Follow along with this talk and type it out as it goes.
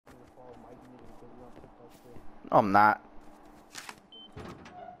I'm not.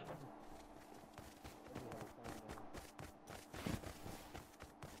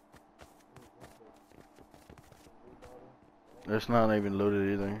 It's not even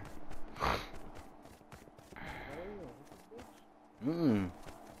loaded either.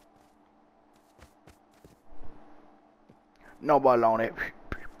 No ball on it.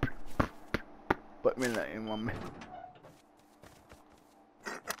 Put me in my man.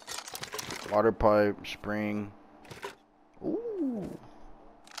 Water pipe, spring. Ooh.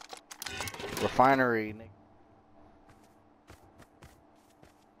 Refinery.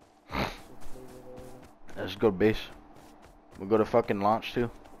 Let's go to base. We'll go to fucking launch too.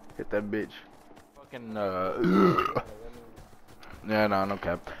 Hit that bitch. Fucking yeah, no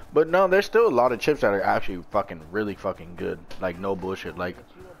cap. But no, there's still a lot of chips that are actually fucking really fucking good. Like no bullshit. Like,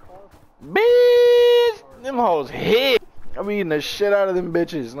 bitch, them hoes hit. I'm eating the shit out of them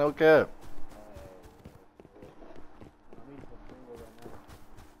bitches. No cap.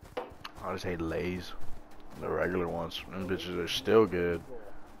 I just hate Lay's. The regular ones. Them bitches are still good.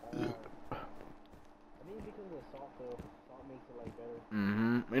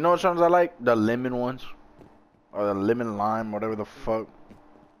 You know what ones I like? The lemon ones. Or the lemon lime, whatever the fuck.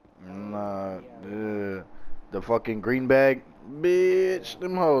 Nah, yeah. The fucking green bag. Bitch,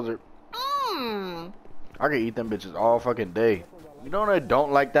 them hoes are... I could eat them bitches all fucking day. You know what I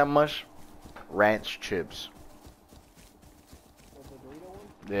don't like that much? Ranch chips.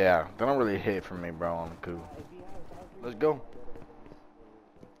 Yeah, they don't really hit for me, bro. I'm cool. Let's go.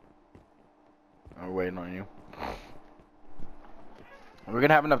 I'm waiting on you. We're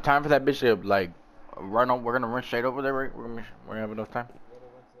gonna have enough time for that bitch to like run on. We're gonna run straight over there, right? We're gonna have enough time.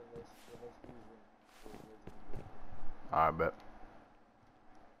 I bet.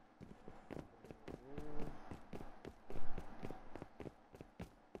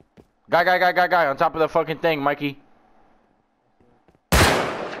 Guy on top of the fucking thing, Mikey.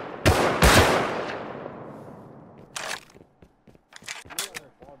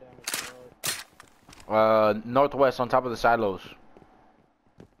 Northwest on top of the silos.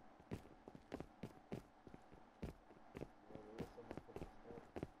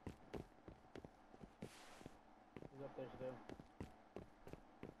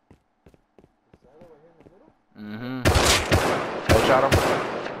 Headshot him.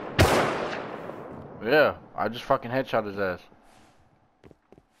 Yeah, I just fucking headshot his ass.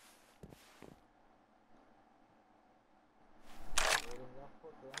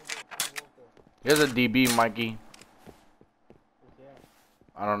 Here's a DB, Mikey.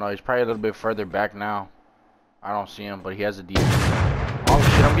 I don't know, he's probably a little bit further back now. I don't see him, but he has a DB. Oh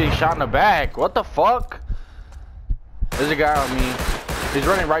shit, I'm getting shot in the back. What the fuck? There's a guy on me. He's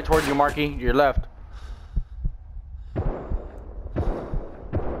running right towards you, Marky. Your left.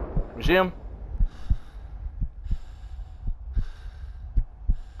 You see him?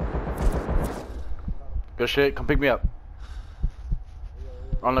 Good shit. Come pick me up.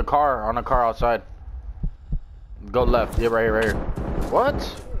 On the car outside. Go left. Yeah, right here, right here.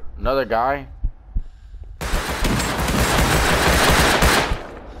 What? Another guy?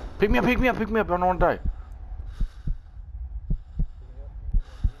 Pick me up, pick me up, pick me up. I don't want to die.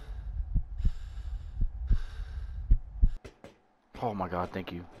 Oh my god,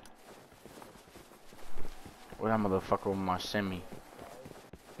 thank you. Where that motherfucker with my semi?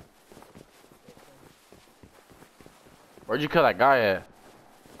 Where'd you kill that guy at?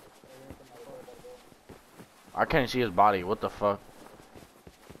 I can't see his body. What the fuck?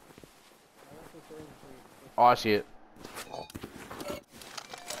 Oh, I see it.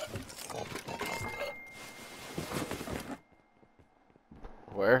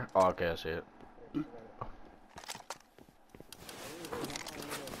 Where? Oh, okay, I see it.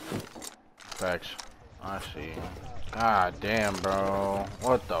 Facts. I see. God damn, bro.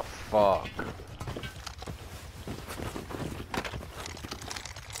 What the fuck?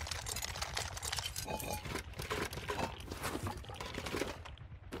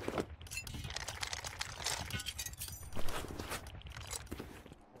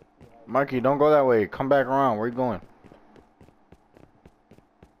 Mikey, don't go that way. Come back around. Where you going?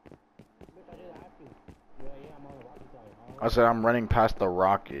 I said I'm running past the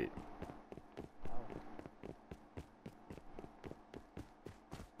rocket.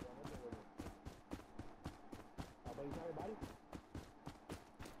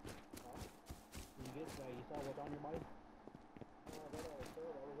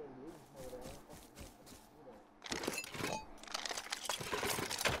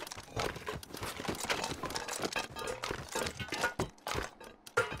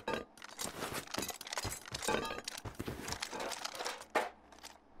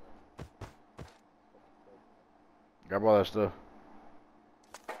 Grab all that stuff.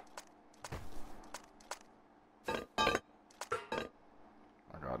 I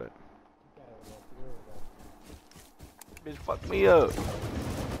got it. Bitch, fuck me up.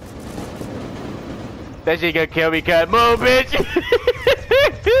 That shit gonna kill me, cut. Move, bitch.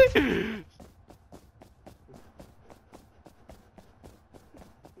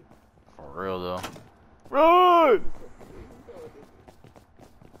 For real though. Run!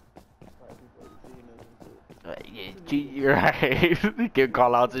 Yeah, you're right. You can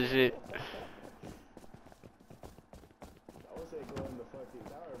call out and shit.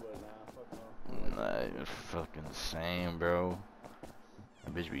 Nah, it's fucking the same, bro.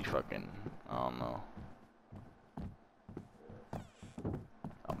 That bitch be fucking, I don't know.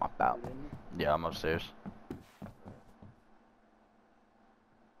 I'm up out. Yeah, I'm upstairs.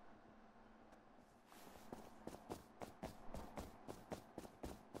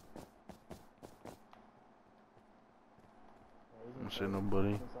 I don't see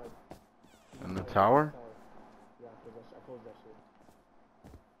nobody. In the tower? Yeah, I closed that shit.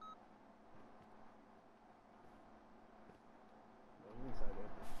 Yeah, he's inside there.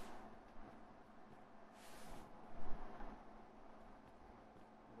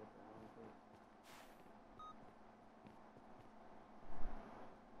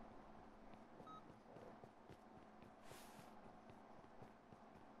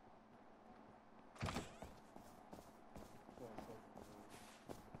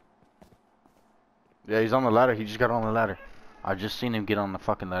 Yeah, he's on the ladder. He just got on the ladder. I just seen him get on the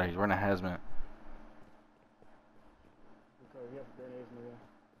fucking ladder. He's wearing a hazmat.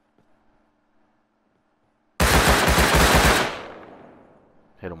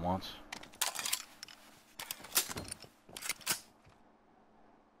 Hit him once.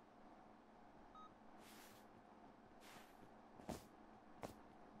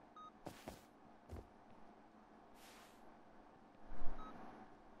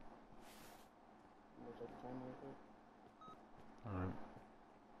 Alright.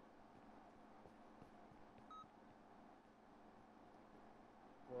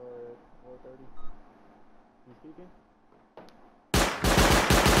 For 4:30. You speaking?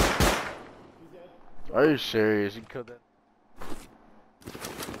 He's dead. Are you serious? You killed that?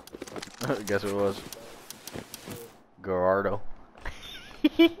 Guess who it was? Gerardo.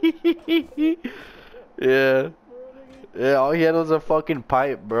 Yeah. Yeah, all he had was a fucking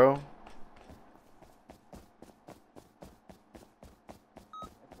pipe, bro.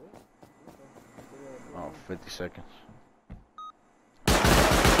 Oh, 50 seconds.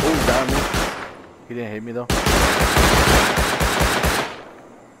 Oh, down me. He didn't hit me though.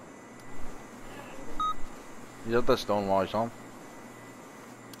 He's at the stone wall, you saw him?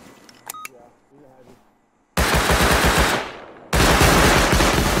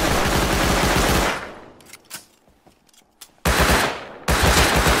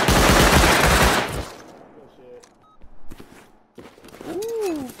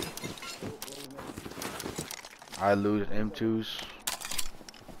 Ooh. I lose M2s.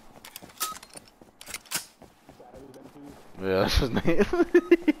 Yeah, that's his name.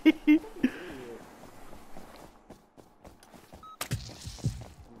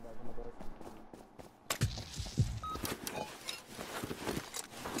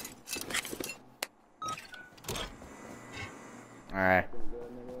 Alright.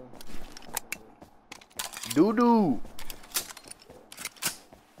 Doo-doo.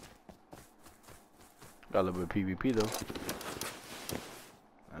 Got a little bit of PvP though.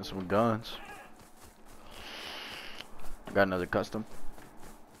 And some guns. Got another custom.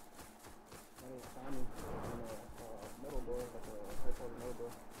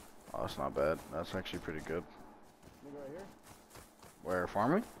 Oh, that's not bad. That's actually pretty good. Where,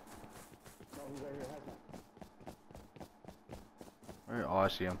 farming? No, he's right here. Where? Oh, I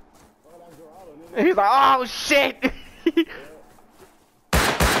see him. Oh, that's Gerardo. He's like, oh shit!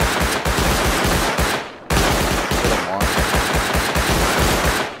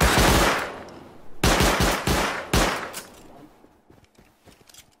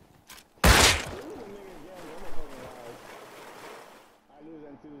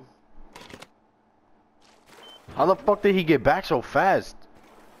 How the fuck did he get back so fast?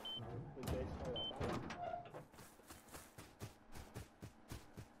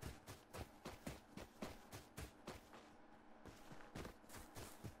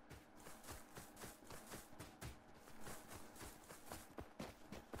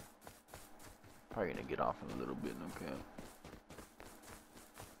 Probably gonna get off in a little bit, okay.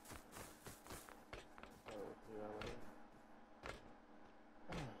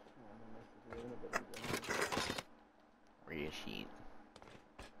 Real shit.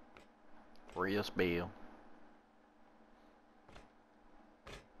 Real spell.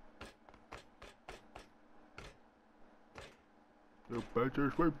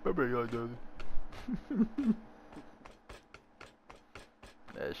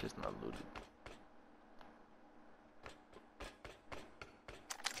 That's just not looted.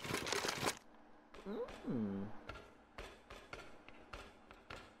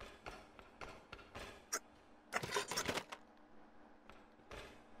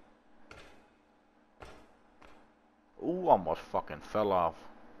 Ooh, almost fucking fell off.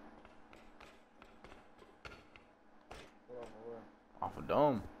 Off a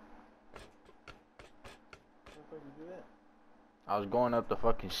dome. I was going up the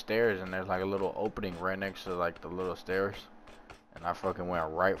fucking stairs and there's like a little opening right next to like the little stairs. And I fucking went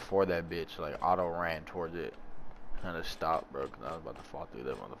right for that bitch, like auto ran towards it. And it stopped, bro, cause I was about to fall through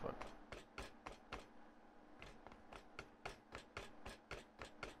that motherfucker.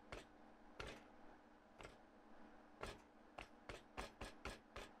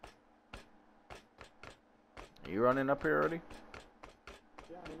 You running up here already?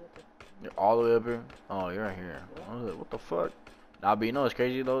 Yeah, I'm up there. You're all the way up here? Oh, you're right here. I was like, what the fuck? Nah, but you know what's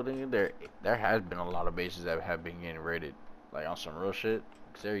crazy though? There has been a lot of bases that have been getting raided, like on some real shit.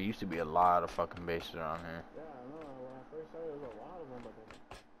 Cause there used to be a lot of fucking bases around here. Yeah, I know. When I first started, there was a lot of them, but then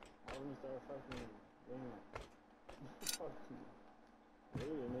I really started fucking getting like fucking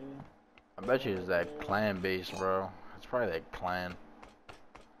raided, man. I bet you it's that clan base, bro. It's probably that clan.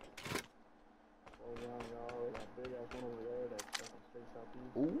 That big ass one over there, that's fucking straight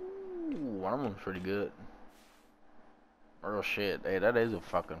southeast. Ooh, one of them's pretty good. Real shit. Hey, that is a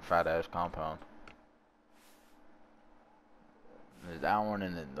fucking fat ass compound. There's that one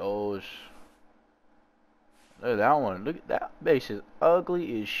and then those. Look at that one. Look at that base is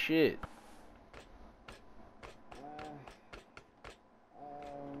ugly as shit.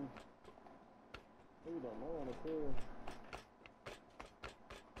 We don't know on the crew.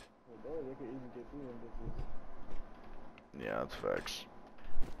 Well, they could easily get through them bitches. Yeah, that's facts.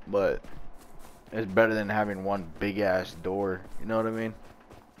 But it's better than having one big ass door. You know what I mean?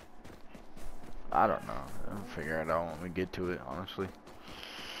 I don't know. I'll figure it out when we get to it, honestly.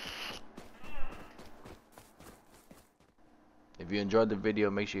 If you enjoyed the video,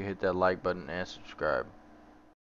 make sure you hit that like button and subscribe.